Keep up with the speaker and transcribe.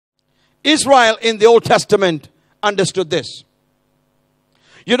Israel in the Old Testament understood this.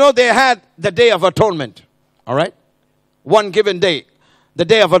 You know, they had the Day of Atonement. All right? One given day. The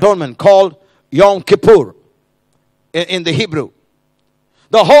Day of Atonement called Yom Kippur in the Hebrew.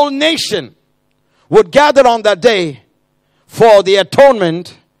 The whole nation would gather on that day for the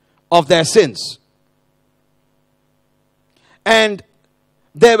atonement of their sins. And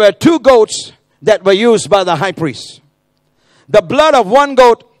there were 2 goats that were used by the high priest. The blood of one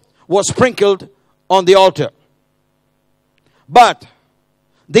goat was sprinkled on the altar. But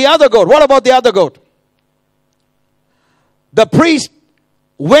the other goat, what about the other goat? The priest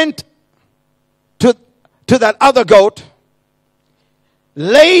went to that other goat,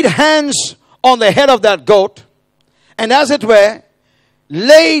 laid hands on the head of that goat, and as it were,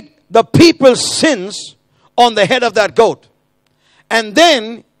 laid the people's sins on the head of that goat. And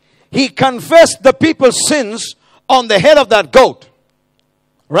then he confessed the people's sins on the head of that goat.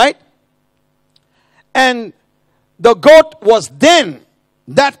 Right? And that goat was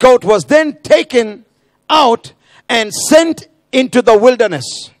then taken out and sent into the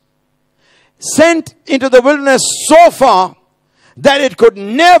wilderness. Sent into the wilderness so far that it could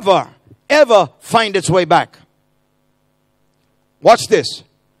never, ever find its way back. Watch this.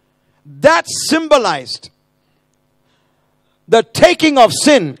 That symbolized the taking of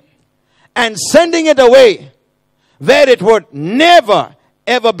sin and sending it away where it would never,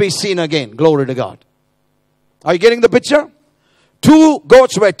 ever be seen again. Glory to God. Are you getting the picture? 2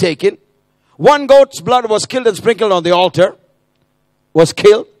 goats were taken. One goat's blood was killed and sprinkled on the altar. Was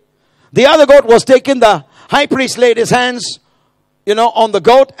killed. The other goat was taken. The high priest laid his hands, on the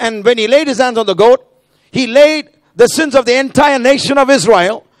goat. And when he laid his hands on the goat, he laid the sins of the entire nation of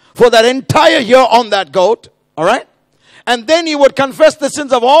Israel for that entire year on that goat. All right? And then he would confess the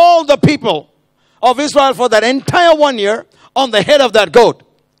sins of all the people of Israel for that entire 1 year on the head of that goat.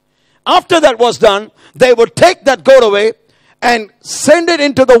 After that was done, they would take that goat away and send it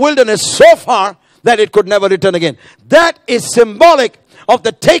into the wilderness so far that it could never return again. That is symbolic of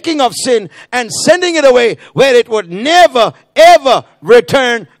the taking of sin and sending it away where it would never, ever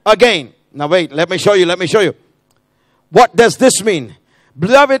return again. Now wait, let me show you. What does this mean?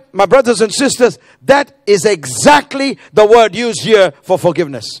 Beloved, my brothers and sisters, that is exactly the word used here for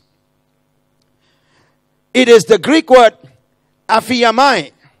forgiveness. It is the Greek word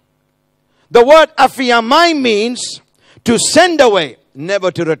aphiamai. The word aphiamai means to send away,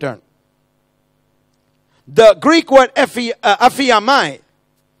 never to return. The Greek word aphiamai.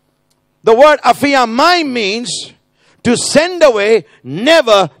 The word aphiamai means to send away,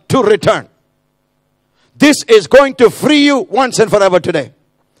 never to return. This is going to free you once and forever today.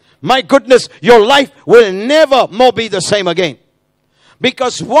 My goodness, your life will never more be the same again.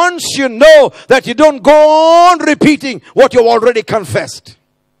 Because once you know that you don't go on repeating what you've already confessed.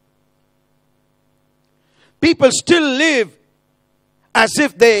 People still live as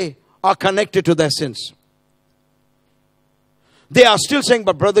if they are connected to their sins. They are still saying,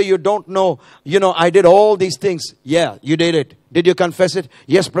 but brother, you don't know. I did all these things. Yeah, you did it. Did you confess it?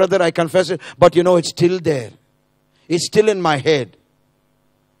 Yes, brother, I confess it. But it's still there. It's still in my head.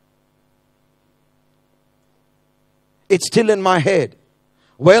 It's still in my head.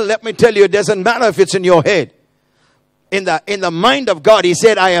 Well, let me tell you, it doesn't matter if it's in your head. In the mind of God, He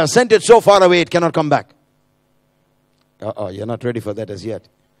said, I have sent it so far away, it cannot come back. You're not ready for that as yet.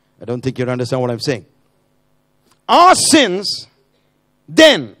 I don't think you understand what I'm saying. Our sins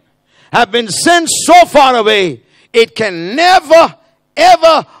then have been sent so far away, it can never,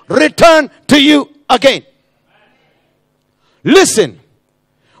 ever return to you again. Listen,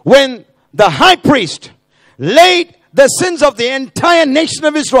 when the high priest laid the sins of the entire nation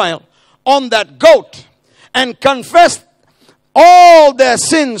of Israel on that goat and confessed all their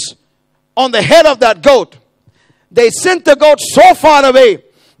sins on the head of that goat, they sent the goat so far away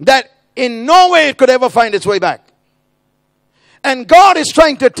that in no way it could ever find its way back. And God is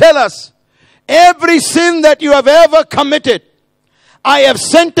trying to tell us, every sin that you have ever committed, I have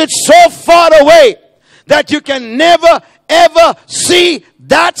sent it so far away that you can never, ever see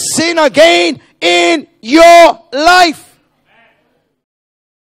that sin again in your life.